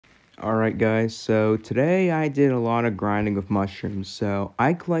Alright guys, so today I did a lot of grinding with mushrooms. So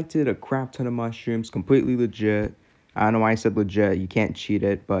I collected a crap ton of mushrooms, completely legit. I don't know why I said legit, you can't cheat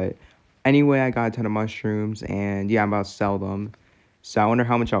it, but anyway, I got a ton of mushrooms and yeah, I'm about to sell them. So I wonder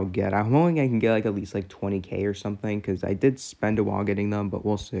how much I'll get. I'm hoping I can get like at least like 20k or something because I did spend a while getting them, but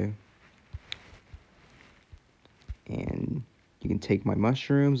we'll see. And you can take my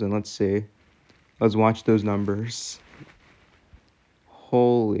mushrooms and let's see. Let's watch those numbers.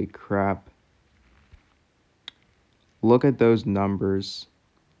 Holy crap. Look at those numbers.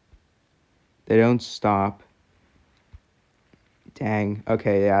 They don't stop. Dang.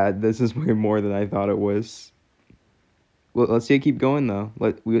 Okay, yeah, this is way more than I thought it was. Well, let's see it keep going though.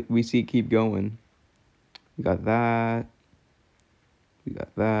 We see it keep going. We got that. We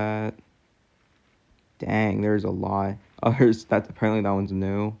got that. Dang, there's a lot. Oh, that's apparently that one's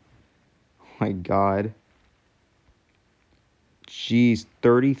new. Oh my god. Jeez,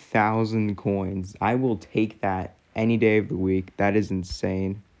 30,000 coins. I will take that any day of the week. That is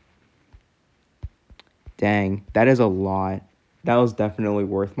insane. Dang, that is a lot. That was definitely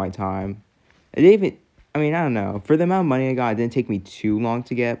worth my time. It even, I mean, I don't know. For the amount of money I got, it didn't take me too long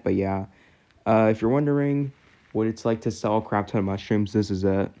to get, but yeah. If you're wondering what it's like to sell a crap ton of mushrooms, this is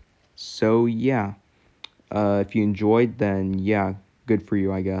it. So yeah. If you enjoyed, then yeah, good for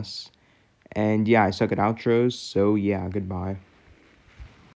you, I guess. And yeah, I suck at outros, so yeah, goodbye.